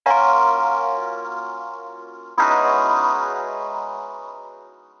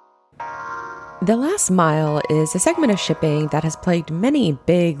The last mile is a segment of shipping that has plagued many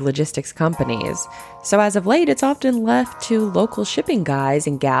big logistics companies. So, as of late, it's often left to local shipping guys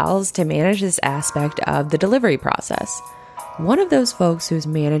and gals to manage this aspect of the delivery process. One of those folks who's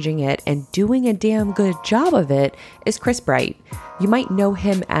managing it and doing a damn good job of it is Chris Bright. You might know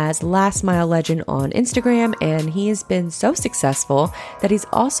him as Last Mile Legend on Instagram, and he has been so successful that he's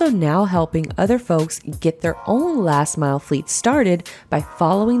also now helping other folks get their own last mile fleet started by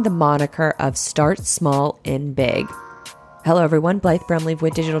following the moniker of Start Small and Big. Hello everyone, Blythe Brumley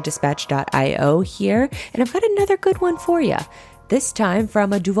with DigitalDispatch.io here, and I've got another good one for you. This time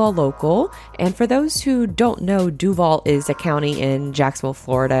from a Duval local. And for those who don't know, Duval is a county in Jacksonville,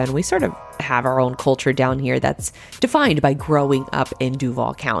 Florida, and we sort of have our own culture down here that's defined by growing up in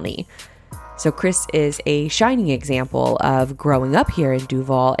Duval County. So Chris is a shining example of growing up here in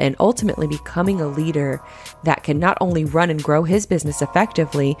Duval and ultimately becoming a leader that can not only run and grow his business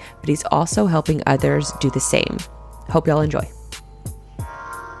effectively, but he's also helping others do the same. Hope y'all enjoy.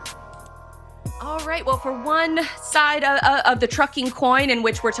 All right. Well, for one side of the trucking coin in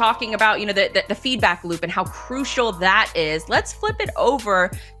which we're talking about, the feedback loop and how crucial that is, let's flip it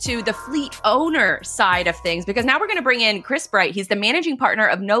over to the fleet owner side of things, because now we're going to bring in Chris Bright. He's the managing partner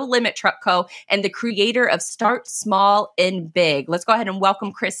of No Limit Truck Co. and the creator of Start Small and Big. Let's go ahead and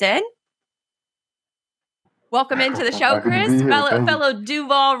welcome Chris in. Welcome into the show, Chris, fellow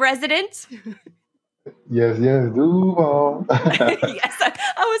Duval resident. Yes, Duval. Yes,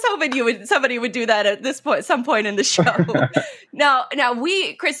 I was hoping somebody would do that at this point, some point in the show. Now,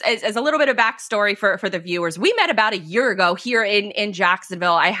 Chris, as a little bit of backstory for the viewers, we met about a year ago here in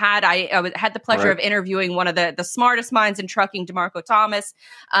Jacksonville. I had the pleasure of interviewing one of the smartest minds in trucking, DeMarco Thomas,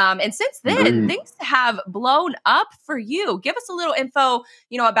 and since then things have blown up for you. Give us a little info,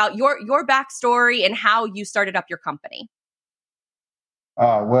 about your backstory and how you started up your company.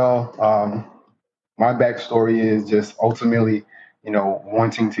 My backstory is just ultimately,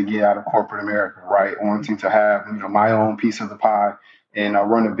 wanting to get out of corporate America, right? Wanting to have, my own piece of the pie and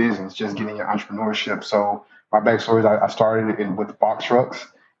run a business, just getting into entrepreneurship. So my backstory is I started with box trucks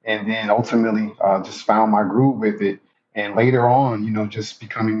and then ultimately just found my groove with it. And later on, just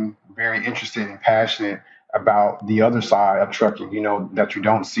becoming very interested and passionate about the other side of trucking, that you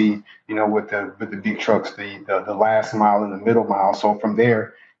don't see, with the big trucks, the last mile and the middle mile. So from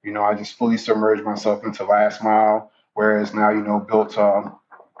there, I just fully submerged myself into last mile, whereas now, built a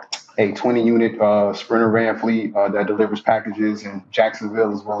 20 unit Sprinter van fleet that delivers packages in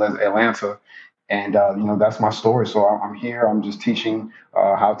Jacksonville as well as Atlanta. And, that's my story. So I'm here. I'm just teaching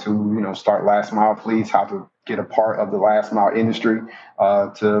how to, start last mile fleets, how to get a part of the last mile industry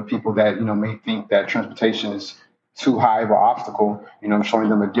to people that, may think that transportation is too high of an obstacle. I'm showing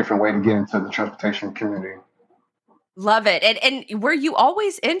them a different way to get into the transportation community. Love it. And were you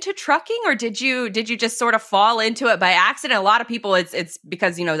always into trucking, or did you just sort of fall into it by accident? A lot of people, it's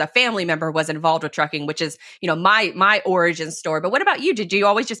because, the family member was involved with trucking, which is, my origin story. But what about you? Did you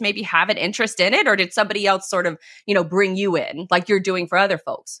always just maybe have an interest in it, or did somebody else sort of, bring you in like you're doing for other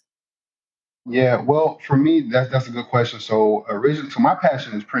folks? Yeah, well, for me, that's a good question. So my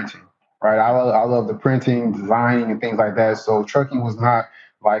passion is printing, right? I love the printing, designing, and things like that. So trucking was not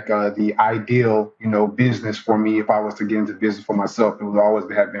like the ideal, business for me. If I was to get into business for myself, it would always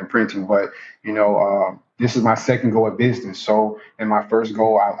have been printing. But this is my second go at business. So in my first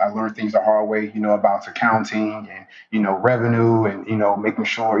go, I learned things the hard way, about accounting and revenue and making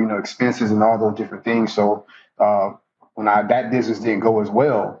sure expenses and all those different things. So when that business didn't go as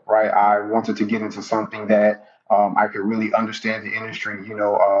well, right, I wanted to get into something that I could really understand the industry,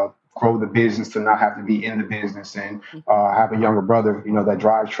 grow the business to not have to be in the business. And I have a younger brother, that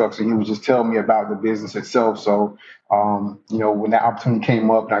drives trucks, and he was just telling me about the business itself. So, when that opportunity came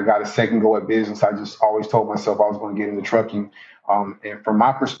up and I got a second go at business, I just always told myself I was going to get into trucking. And from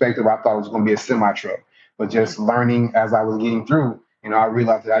my perspective, I thought it was going to be a semi truck, but just learning as I was getting through, I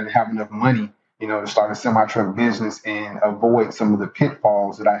realized that I didn't have enough money to start a semi-truck business and avoid some of the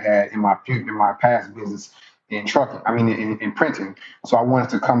pitfalls that I had in my past business in trucking. I mean, in printing. So I wanted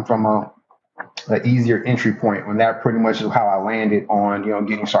to come from an easier entry point, and that pretty much is how I landed on,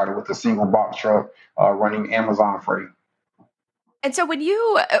 getting started with a single box truck running Amazon freight. And so when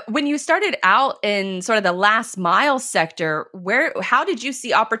you started out in sort of the last mile sector, how did you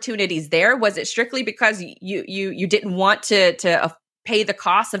see opportunities there? Was it strictly because you didn't want to pay the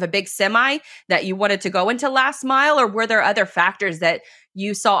cost of a big semi that you wanted to go into last mile, or were there other factors that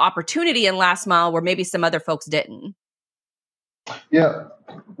you saw opportunity in last mile where maybe some other folks didn't? Yeah.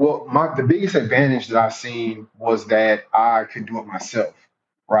 Well, the biggest advantage that I seen was that I could do it myself,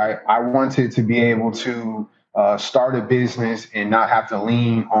 right? I wanted to be able to start a business and not have to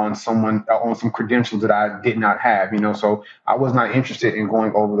lean on someone on some credentials that I did not have. So I was not interested in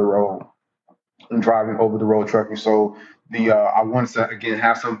going over the road and driving over the road trucking. So the I wanted to again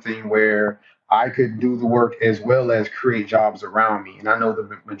have something where I could do the work as well as create jobs around me. And I know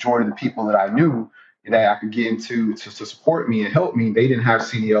the majority of the people that I knew that I could get into to support me and help me, they didn't have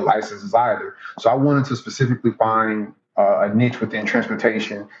CDL licenses either. So I wanted to specifically find a niche within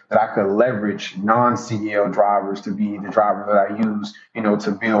transportation that I could leverage non-CDL drivers to be the driver that I use,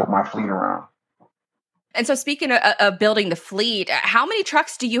 to build my fleet around. And so speaking of building the fleet, how many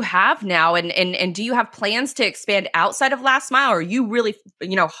trucks do you have now? And do you have plans to expand outside of last mile, or are you really,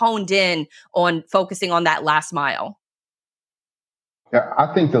 honed in on focusing on that last mile? Yeah,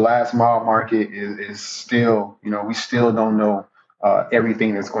 I think the last mile market is still, we still don't know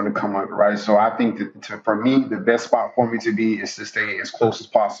everything that's going to come up, right? So I think that for me, the best spot for me to be is to stay as close as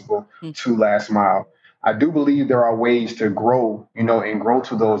possible to last mile. I do believe there are ways to grow, and grow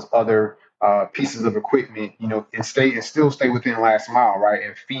to those other pieces of equipment, and still stay within last mile, right?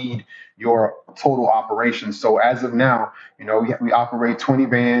 And feed your total operation. So as of now, we operate 20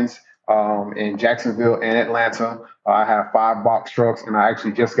 vans in Jacksonville and Atlanta. I have 5 box trucks, and I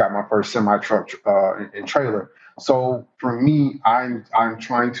actually just got my first semi truck and trailer. So for me, I'm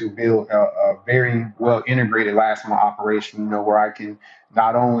trying to build a very well integrated last mile operation, where I can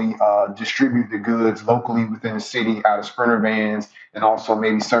not only distribute the goods locally within the city out of Sprinter vans, and also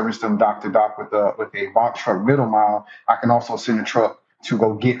maybe service them dock to dock with a box truck middle mile. I can also send a truck to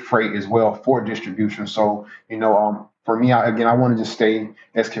go get freight as well for distribution. So for me, I want to just stay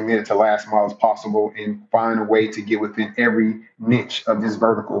as committed to last mile as possible and find a way to get within every niche of this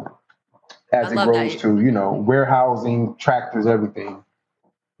vertical I as it love grows that. to, warehousing, tractors, everything.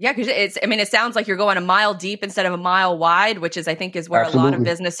 Yeah, because it sounds like you're going a mile deep instead of a mile wide, which I think is where a lot of Absolutely.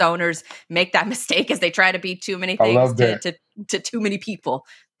 business owners make that mistake as they try to be too many I things love to that. to too many people.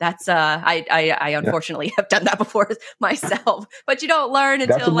 That's I Yeah. unfortunately have done that before myself, but you don't learn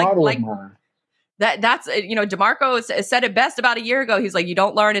That's a until model of like mine. that's DeMarco said it best about a year ago. He's like, you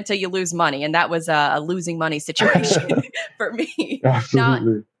don't learn until you lose money, and that was a losing money situation for me. Now,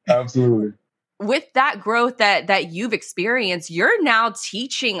 Absolutely. Absolutely. with that growth that you've experienced, you're now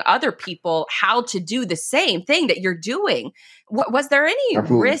teaching other people how to do the same thing that you're doing. Was there any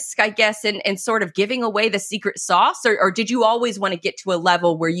Absolutely. risk, I guess, in sort of giving away the secret sauce, or did you always want to get to a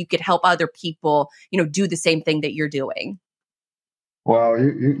level where you could help other people, do the same thing that you're doing? Well,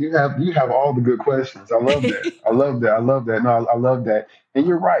 you have all the good questions. I love that. I love that. I love that. No, I love that. And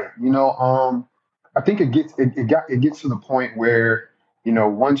you're right. I think it gets to the point where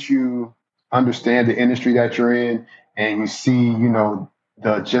once you understand the industry that you're in and you see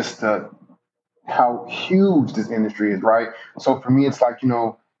the how huge this industry is, right? So for me, it's like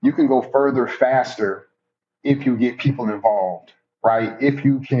you can go further faster if you get people involved, right? If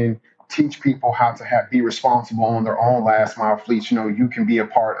you can teach people how to be responsible on their own last mile fleets, you can be a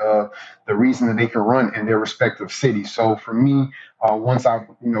part of the reason that they can run in their respective cities. So for me, once I've,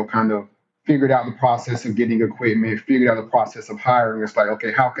 kind of figured out the process of getting equipment, figured out the process of hiring, it's like,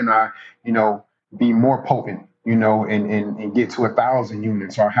 okay, how can I, be more potent? And get to 1,000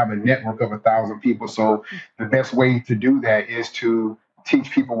 units, or have a network of 1,000 people. So the best way to do that is to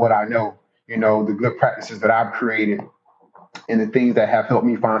teach people what I know, the good practices that I've created and the things that have helped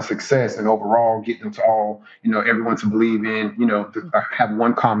me find success, and overall get them to all, everyone to believe in, have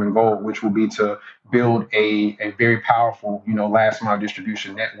one common goal, which will be to build a very powerful, last mile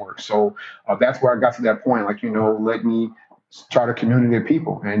distribution network. So that's where I got to that point. Like, let me start a community of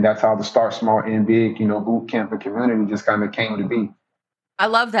people. And that's how the Start Small End Big, boot camp and community just kind of came to be. I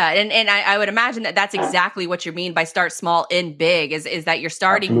love that. And I would imagine that that's exactly what you mean by start small, end big, is that you're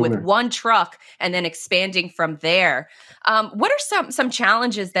starting with Absolutely. one truck and then expanding from there. What are some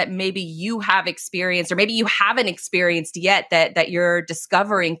challenges that maybe you have experienced, or maybe you haven't experienced yet, that you're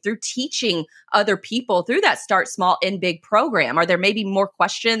discovering through teaching other people through that start small, end big program? Are there maybe more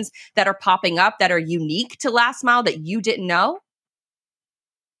questions that are popping up that are unique to last mile that you didn't know?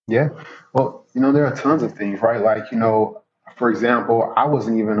 Yeah. Well, there are tons of things, right? Like, for example, I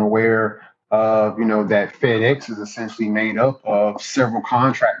wasn't even aware of, that FedEx is essentially made up of several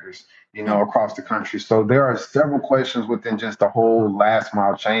contractors, across the country. So there are several questions within just the whole last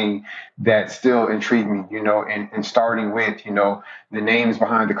mile chain that still intrigue me, and starting with, the names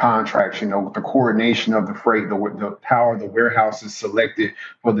behind the contracts, the coordination of the freight, how are the warehouses selected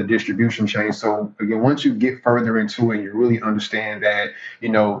for the distribution chain. So again, once you get further into it and you really understand that,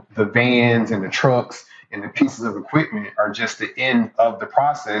 the vans and the trucks and the pieces of equipment are just the end of the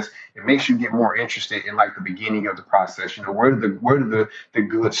process, it makes you get more interested in like the beginning of the process. Where do the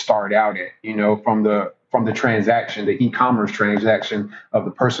goods start out at? From from the transaction, the e-commerce transaction of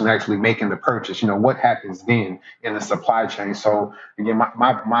the person actually making the purchase. What happens then in the supply chain. So again,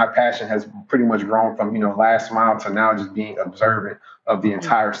 my passion has pretty much grown from, last mile to now just being observant of the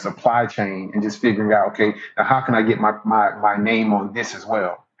entire supply chain and just figuring out, okay, now how can I get my name on this as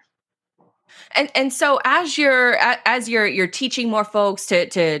well? And so as you're teaching more folks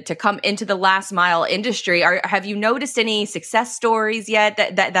to come into the last mile industry, have you noticed any success stories yet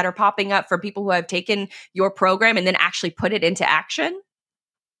that are popping up for people who have taken your program and then actually put it into action?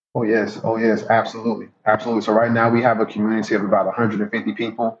 Oh yes, absolutely, absolutely. So right now we have a community of about 150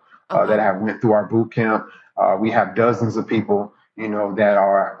 people Oh that wow. have went through our boot camp. We have dozens of people, that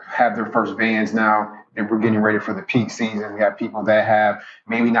are have their first vans now, and we're getting ready for the peak season. We have people that have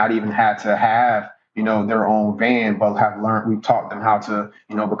maybe not even had to have, their own van, but have learned. We've taught them how to,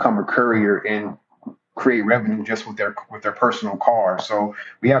 become a courier and create revenue just with their personal car. So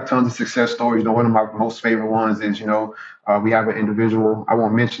we have tons of success stories. One of my most favorite ones is, we have an individual. I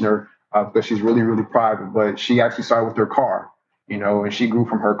won't mention her because she's really really private, but she actually started with her car. And she grew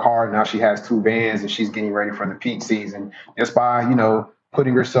from her car. Now she has two vans, and she's getting ready for the peak season just by,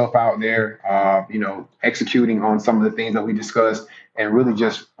 putting herself out there, executing on some of the things that we discussed, and really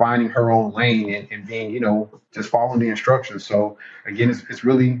just finding her own lane and being, just following the instructions. So again, it's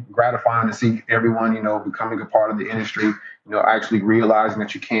really gratifying to see everyone, becoming a part of the industry, actually realizing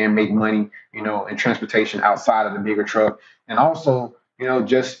that you can make money, in transportation outside of the bigger truck. And also,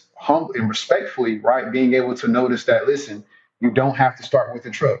 just humbly and respectfully, right, being able to notice that, listen, you don't have to start with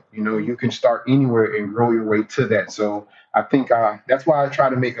the truck. You can start anywhere and grow your way to that. So I think that's why I try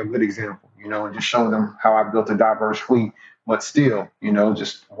to make a good example, and just show them how I built a diverse fleet, but still,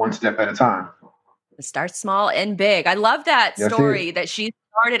 just one step at a time. Start small and big. I love that That's it. story that she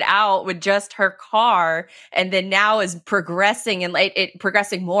started out with just her car and then now is progressing and it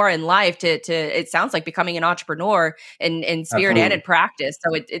progressing more in life to it sounds like becoming an entrepreneur in spirit and in Absolutely. practice.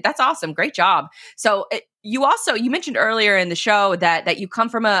 So that's awesome. Great job. So you mentioned earlier in the show that you come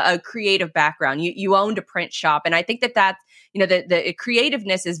from a creative background. You owned a print shop, and I think that the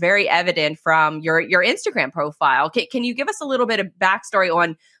creativeness is very evident from your Instagram profile. Can you give us a little bit of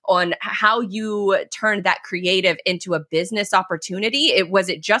backstory on how you turned that creative into a business opportunity? Was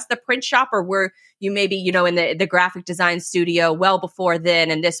it just the print shop, or were you maybe, in the graphic design studio well before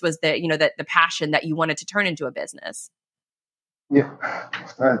then, and this was the passion that you wanted to turn into a business? Yeah.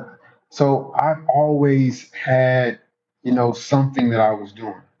 Uh, So I've always had, something that I was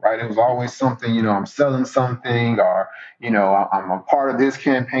doing, right? It was always something, I'm selling something, or, I'm a part of this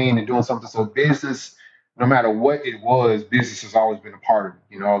campaign and doing something. So business, no matter what it was, business has always been a part of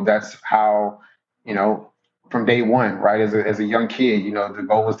it. That's how, you know, from day one, right? As a young kid, the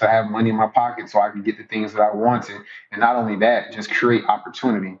goal was to have money in my pocket so I could get the things that I wanted. And not only that, just create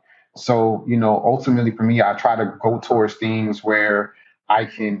opportunity. So, ultimately for me, I try to go towards things where I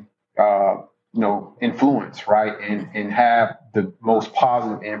can, uh, influence, right, and have the most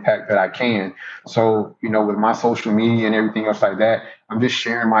positive impact that I can. So, with my social media and everything else like that, I'm just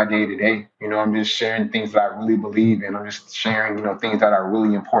sharing my day to day. I'm just sharing things that I really believe in. I'm just sharing, things that are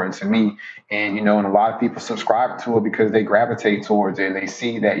really important to me. And a lot of people subscribe to it because they gravitate towards it and they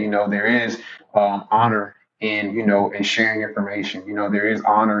see that, there is honor in sharing information. There is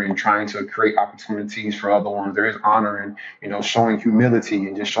honor in trying to create opportunities for other ones. There is honor in, showing humility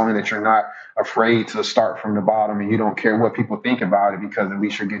and just showing that you're not afraid to start from the bottom and you don't care what people think about it because at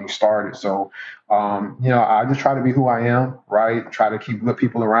least you're getting started. So, I just try to be who I am, right? Try to keep good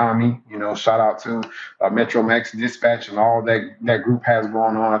people around me. Shout out to Metro Max Dispatch and all that group has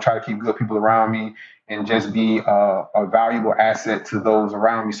going on. I try to keep good people around me and just be a valuable asset to those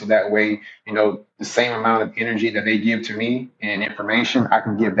around me. So that way, the same amount of energy that they give to me and information, I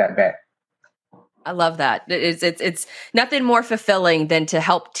can give that back. I love that. It's nothing more fulfilling than to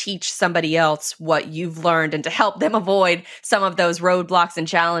help teach somebody else what you've learned and to help them avoid some of those roadblocks and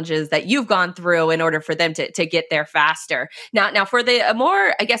challenges that you've gone through in order for them to get there faster. Now for the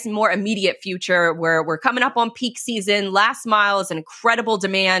more immediate future, where we're coming up on peak season, last mile is an incredible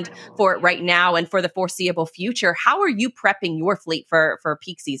demand for it right now and for the foreseeable future. How are you prepping your fleet for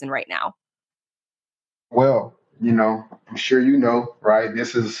peak season right now? Well, I'm sure right?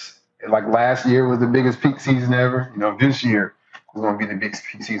 This is like last year was the biggest peak season ever. This year is going to be the biggest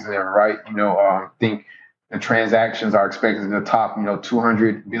peak season ever, right? I think the transactions are expected to top,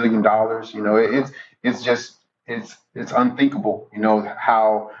 $200 billion. It's just it's unthinkable,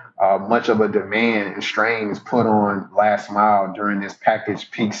 how much of a demand and strain is put on last mile during this package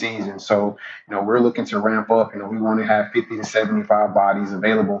peak season. So, we're looking to ramp up. We want to have 50 to 75 bodies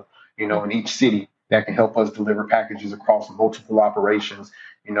available, in each city that can help us deliver packages across multiple operations.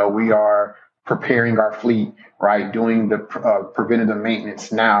 We are preparing our fleet, right? Doing the preventative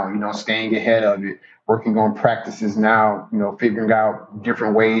maintenance now, staying ahead of it, working on practices now, figuring out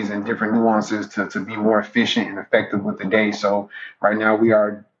different ways and different nuances to be more efficient and effective with the day. So right now we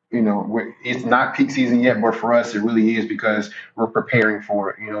are, it's not peak season yet, but for us, it really is because we're preparing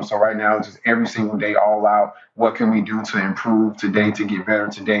for it, so right now, just every single day, all out, what can we do to improve today, to get better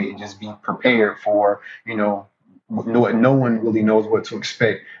today, and just be prepared for, no one really knows what to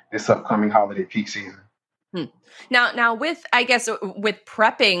expect this upcoming holiday peak season. Now, with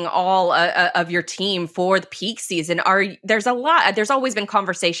prepping all of your team for the peak season, there's always been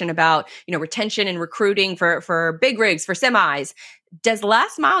conversation about, retention and recruiting for big rigs, for semis. Does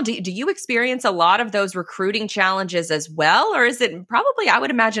Last Mile, do you experience a lot of those recruiting challenges as well? Or is it probably, I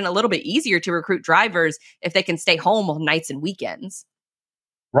would imagine, a little bit easier to recruit drivers if they can stay home on nights and weekends?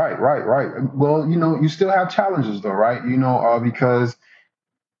 Right. Well, you still have challenges though, right? Because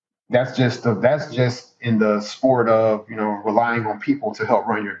that's just in the sport of, relying on people to help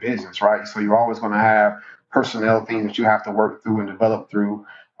run your business, right? So you're always going to have personnel things that you have to work through and develop through.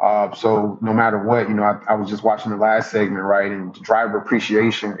 So no matter what, I was just watching the last segment, right? And driver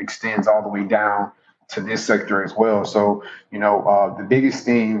appreciation extends all the way down to this sector as well. So, the biggest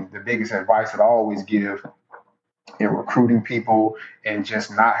advice that I always give in recruiting people and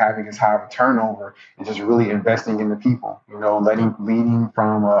just not having as high of a turnover and just really investing in the people, leading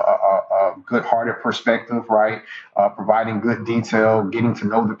from a good-hearted perspective, right? Providing good detail, getting to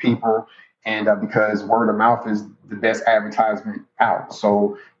know the people, and because word of mouth is the best advertisement out.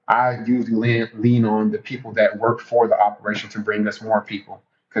 So I usually lean on the people that work for the operation to bring us more people.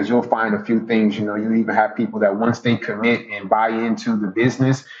 Because you'll find a few things, you even have people that once they commit and buy into the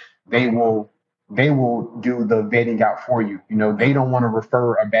business, they will do the vetting out for you. They don't want to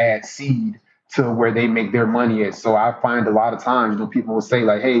refer a bad seed to where they make their money at. So I find a lot of times, people will say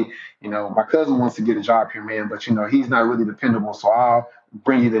like, hey, my cousin wants to get a job here, man, but he's not really dependable. So I'll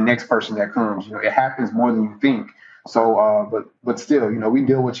bring you the next person that comes. It happens more than you think. So, but still, we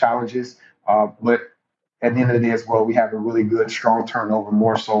deal with challenges. But at the end of the day as well, we have a really good, strong turnover,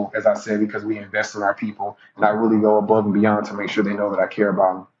 more so, as I said, because we invest in our people. And I really go above and beyond to make sure they know that I care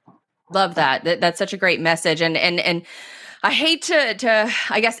about them. Love that. That's such a great message. And I hate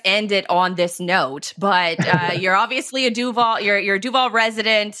to end it on this note, but you're obviously a Duval, you're a Duval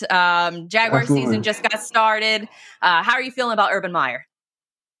resident. Jaguar Absolutely. Season just got started. How are you feeling about Urban Meyer?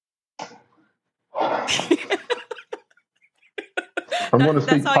 I'm going to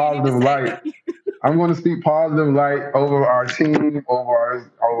speak positive light. I'm going to speak positive light over our team,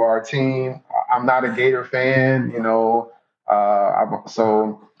 over our team. I'm not a Gator fan,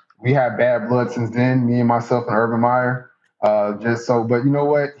 so we had bad blood since then, me and myself and Urban Meyer. But you know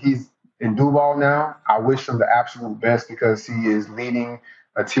what? He's in Duval now. I wish him the absolute best because he is leading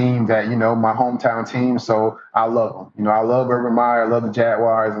a team that, my hometown team. So I love him. I love Urban Meyer. I love the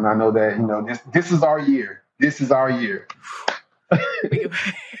Jaguars. And I know that, this is our year. This is our year.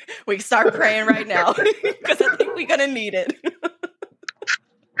 We can start praying right now because I think we're going to need it.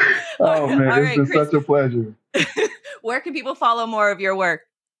 Oh, man, it's been Chris, such a pleasure. Where can people follow more of your work?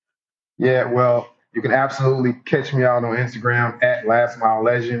 Yeah, well, you can absolutely catch me out on Instagram at Last Mile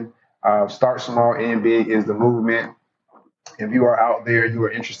Legend. Start small, end big is the movement. If you are out there, you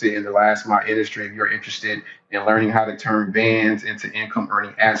are interested in the last mile industry, if you're interested in learning how to turn vans into income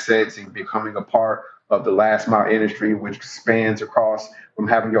earning assets and becoming a part of the last mile industry, which spans across from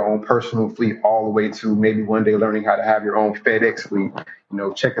having your own personal fleet all the way to maybe one day learning how to have your own FedEx fleet,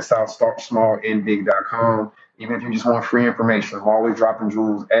 check us out, startsmallendbig.com. Even if you just want free information, I'm always dropping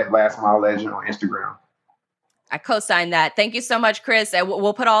jewels at Last Mile Legend on Instagram. I co-sign that. Thank you so much, Chris.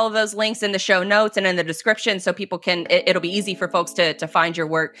 We'll put all of those links in the show notes and in the description so people can, it'll be easy for folks to find your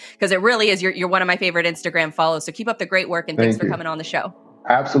work because it really is, you're one of my favorite Instagram follows. So keep up the great work and thanks for coming on the show.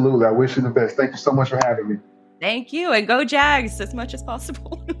 Absolutely. I wish you the best. Thank you so much for having me. Thank you. And go Jags as much as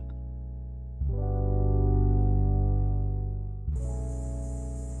possible.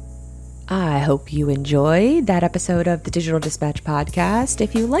 I hope you enjoyed that episode of the Digital Dispatch podcast.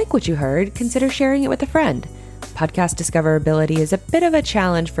 If you like what you heard, consider sharing it with a friend. Podcast discoverability is a bit of a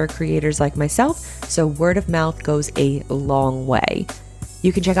challenge for creators like myself, so word of mouth goes a long way.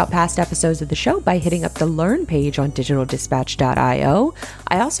 You can check out past episodes of the show by hitting up the Learn page on digitaldispatch.io.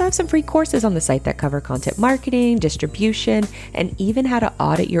 I also have some free courses on the site that cover content marketing, distribution, and even how to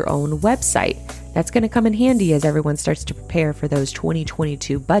audit your own website. That's going to come in handy as everyone starts to prepare for those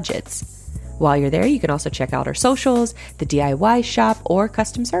 2022 budgets. While you're there, you can also check out our socials, the DIY shop, or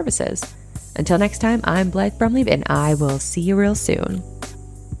custom services. Until next time, I'm Blythe Brumleve, and I will see you real soon.